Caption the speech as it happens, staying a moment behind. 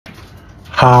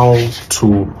how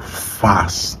to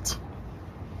fast.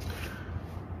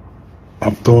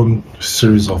 I've done a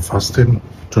series of fasting,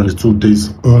 22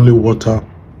 days, only water,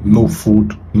 no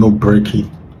food, no breaking,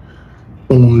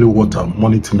 only water,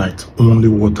 morning to night, only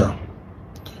water.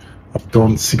 I've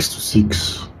done 6 to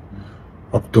 6.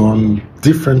 I've done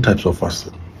different types of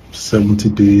fasting, 70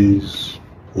 days,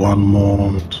 1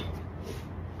 month.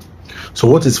 So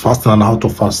what is fasting and how to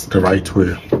fast the right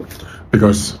way?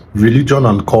 Because religion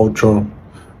and culture,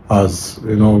 as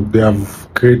you know, they have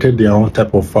created their own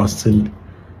type of fasting,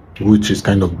 which is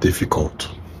kind of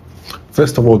difficult.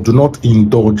 First of all, do not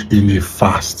indulge in a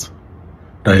fast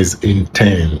that is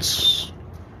intense.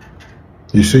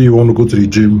 You say you want to go to the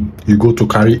gym, you go to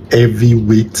carry heavy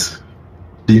weight.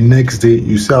 The next day,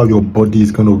 you see how your body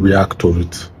is going to react to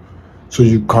it. So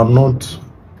you cannot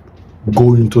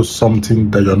go into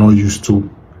something that you're not used to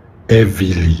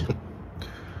heavily.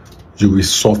 You will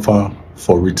suffer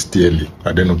for it dearly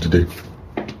at the end of the day.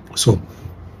 So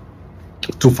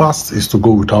to fast is to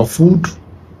go without food,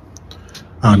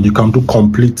 and you can do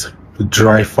complete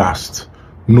dry fast,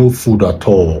 no food at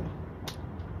all.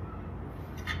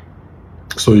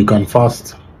 So you can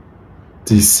fast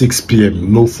till 6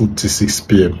 p.m, no food till 6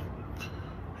 p.m.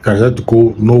 You can let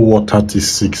go, no water till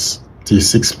 6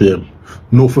 p.m,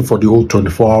 no food for the whole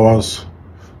 24 hours,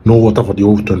 no water for the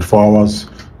whole 24 hours,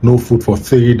 no food for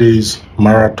 3 days,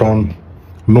 marathon,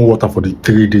 no water for the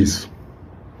 3 days.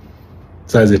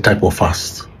 That is a type of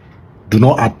fast. Do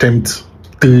not attempt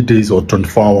 3 days or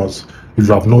 24 hours if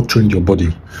you have not trained your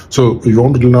body. So if you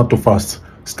want to learn how to fast,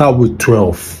 start with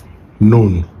 12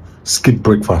 noon, skip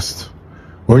breakfast.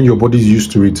 When your body is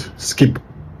used to it, skip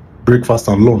breakfast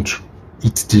and lunch,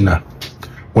 eat dinner.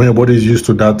 When your body is used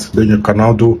to that, then you can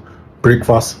now do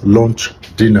breakfast, lunch,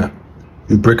 dinner.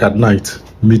 You break at night,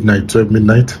 midnight, 12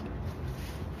 midnight.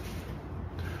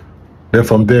 Then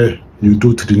from there, you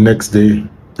do to the next day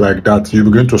like that. You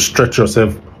begin to stretch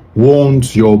yourself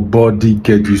once your body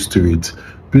gets used to it.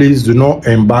 Please do not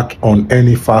embark on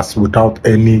any fast without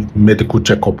any medical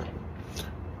checkup.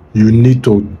 You need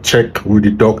to check with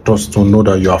the doctors to know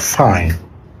that you are fine,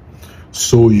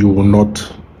 so you will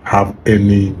not have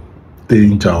any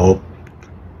danger or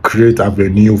create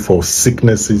avenue for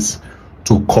sicknesses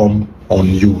to come on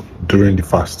you during the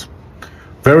fast.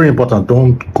 Very important,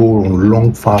 don't go on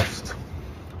long fast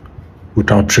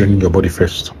without training your body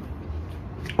first.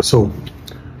 So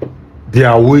there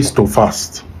are ways to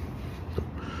fast.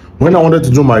 When I wanted to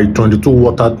do my 22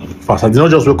 water fast, I did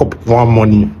not just wake up one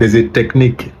morning. There's a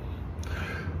technique.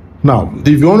 Now,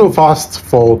 if you want to fast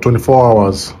for 24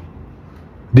 hours,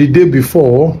 the day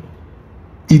before,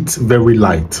 eat very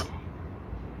light.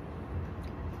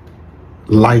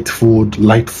 Light food,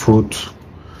 light fruit.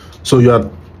 So you are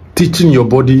teaching your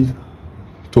body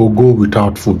to go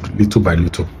without food little by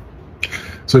little.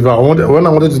 So when I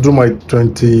wanted to do my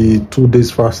 22 days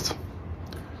fast,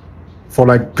 for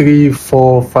like 3,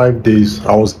 4, 5 days,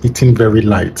 I was eating very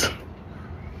light,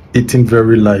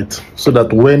 so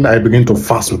that when I begin to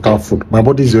fast without food, my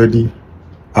body is already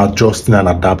adjusting and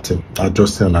adapting.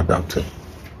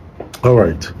 All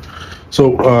right.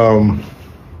 So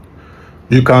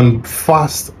you can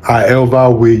fast however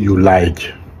way you like.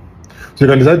 So you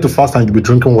can decide to fast and you'll be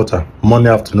drinking water morning,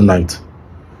 afternoon, night.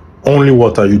 Only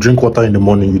water. You drink water in the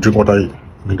morning, you drink water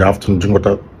in the afternoon, drink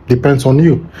water. Depends on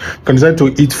you. You can decide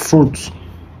to eat fruit,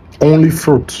 only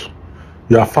fruit.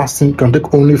 You are fasting, you can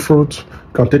take only fruit,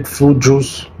 you can take fruit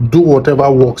juice, do whatever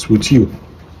works with you.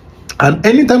 And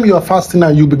anytime you are fasting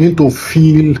and you begin to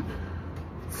feel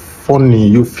funny,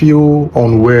 you feel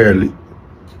unwell,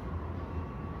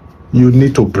 you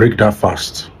need to break that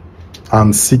fast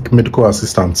and seek medical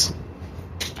assistance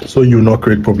so you will not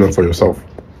create problem for yourself.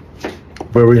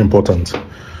 Very important.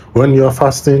 When you are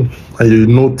fasting and you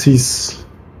notice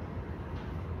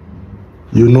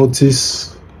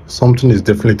something is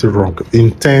definitely wrong,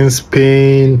 intense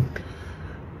pain,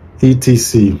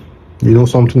 etc., you know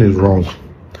something is wrong.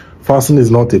 Fasting is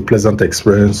not a pleasant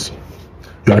experience.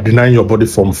 You are denying your body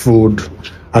from food,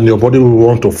 and your body will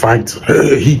want to fight.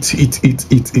 Eat.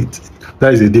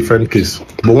 That is a different case.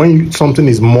 But when something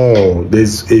is more,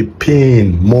 there's a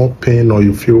pain, more pain, or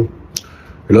you feel,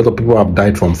 a lot of people have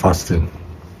died from fasting.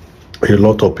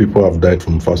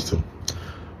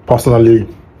 Personally,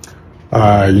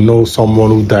 you know someone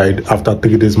who died after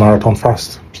 3 days marathon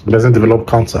fast. He doesn't develop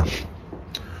cancer.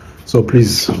 So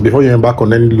please, before you embark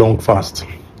on any long fast,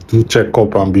 do check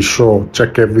up and be sure,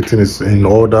 check everything is in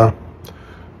order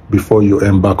before you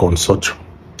embark on such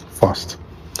fast.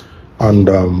 And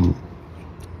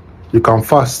you can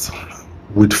fast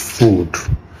with food,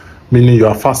 meaning you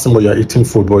are fasting but you are eating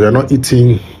food, but you are not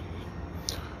eating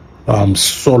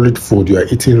solid food, you are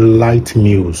eating light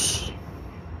meals,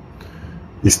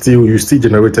 you still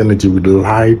generate energy with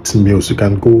light meals. You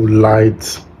can go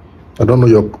light. I don't know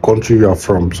your country you are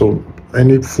from, so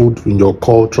any food in your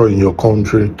culture, in your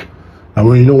country, and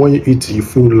when you eat, you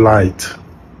feel light,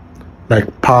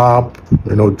 like pap,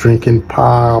 drinking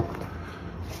pap,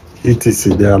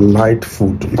 etc. They are light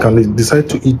food. You can decide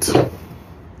to eat.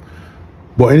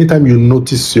 But anytime you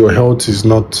notice your health is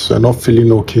not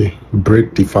feeling okay,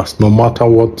 break the fast. No matter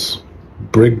what,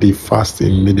 break the fast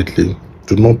immediately.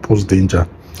 Do not pose danger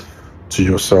to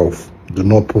yourself. Do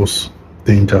not pose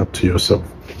danger to yourself.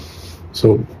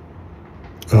 So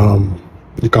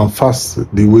you can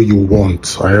fast the way you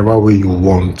want, however way you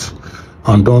want,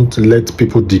 and don't let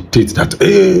people dictate that,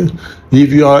 hey,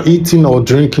 if you are eating or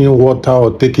drinking water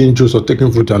or taking juice or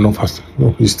taking food, you are not fasting.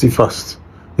 No, you still fast.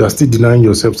 You are still denying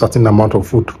yourself certain amount of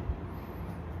food.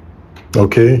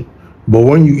 Okay? But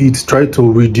when you eat, try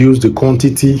to reduce the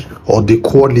quantity or the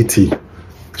quality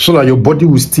so that your body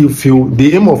will still feel.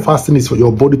 The aim of fasting is for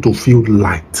your body to feel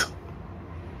light.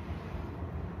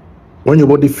 When your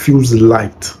body feels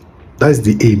light, that's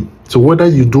the aim. So whether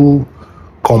you do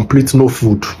complete no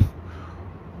food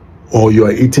or you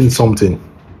are eating something,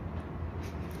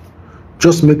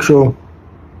 just make sure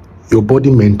your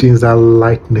body maintains that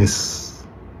lightness.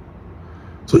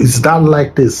 So it's that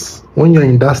lightness. When you're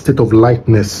in that state of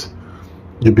lightness,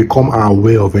 you become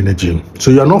aware of energy. So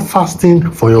you're not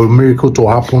fasting for your miracle to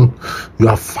happen. You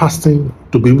are fasting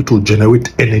to be able to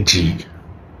generate energy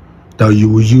that you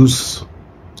will use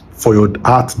for your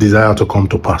heart desire to come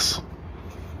to pass.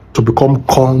 To become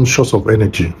conscious of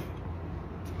energy.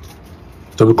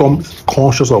 To become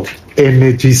conscious of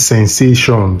energy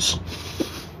sensations.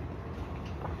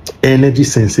 Energy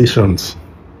sensations.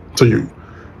 So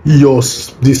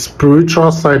the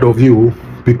spiritual side of you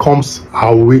becomes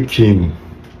awakened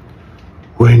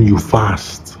when you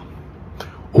fast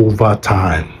over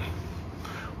time.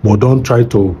 But don't try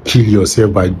to kill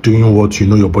yourself by doing what you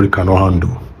know your body cannot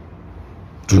handle.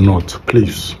 Do not,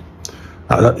 please.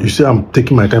 You see, I'm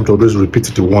taking my time to always repeat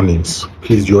the warnings.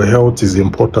 Please, your health is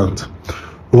important.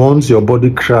 Once your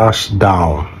body crashes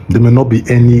down, there may not be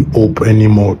any hope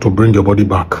anymore to bring your body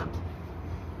back.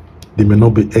 There may not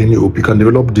be any hope. You can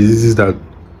develop diseases that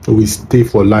will stay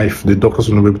for life. The doctors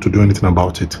will not be able to do anything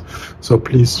about it. So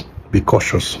please, be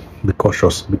cautious. Be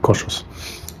cautious. Be cautious.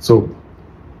 So,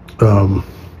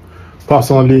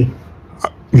 personally,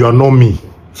 you are not me.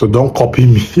 So don't copy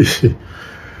me.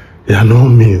 You are not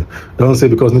me. Don't say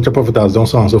because Nature Prophet has done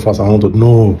so and so fast, I want to.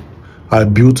 No. I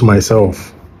built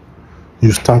myself.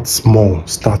 You start small.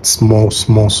 Start small,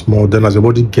 small, small. Then as your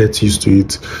body gets used to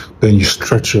it, then you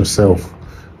stretch yourself.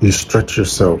 You stretch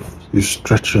yourself. You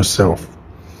stretch yourself.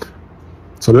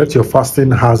 So let your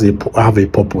fasting have a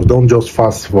purpose. Don't just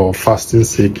fast for fasting's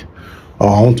sake. Or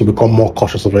I want to become more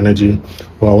cautious of energy,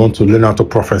 or I want to learn how to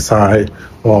prophesy,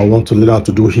 or I want to learn how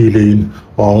to do healing,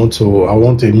 or I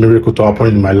want a miracle to happen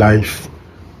in my life.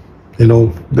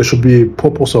 There should be a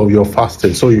purpose of your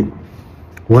fasting. So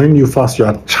when you fast, you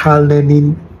are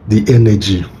channeling the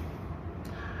energy.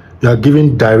 You are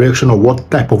giving direction of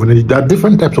what type of energy. There are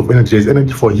different types of energy. There's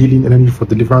energy for healing, energy for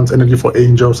deliverance, energy for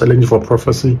angels, energy for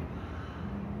prophecy.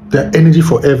 There's energy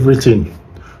for everything.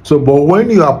 So, but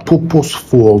when you are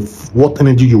purposeful of what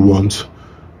energy you want,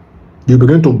 you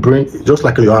begin to bring, just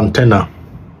like your antenna.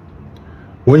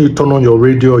 When you turn on your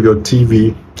radio or your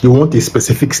TV, you want a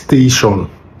specific station.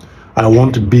 I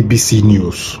want BBC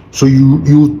News. So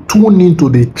you tune into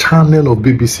the channel of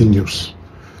BBC News.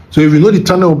 So if you know the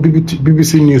channel of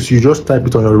BBC News, you just type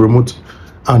it on your remote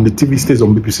and the TV stays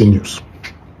on BBC News.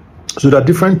 So there are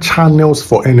different channels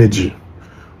for energy.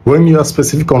 When you are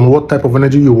specific on what type of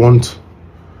energy you want,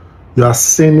 you are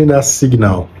sending that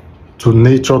signal to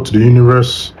nature, to the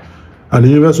universe, and the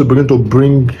universe will begin to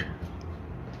bring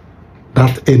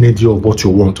that energy of what you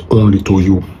want only to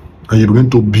you. And you begin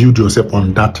to build yourself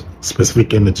on that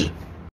specific energy.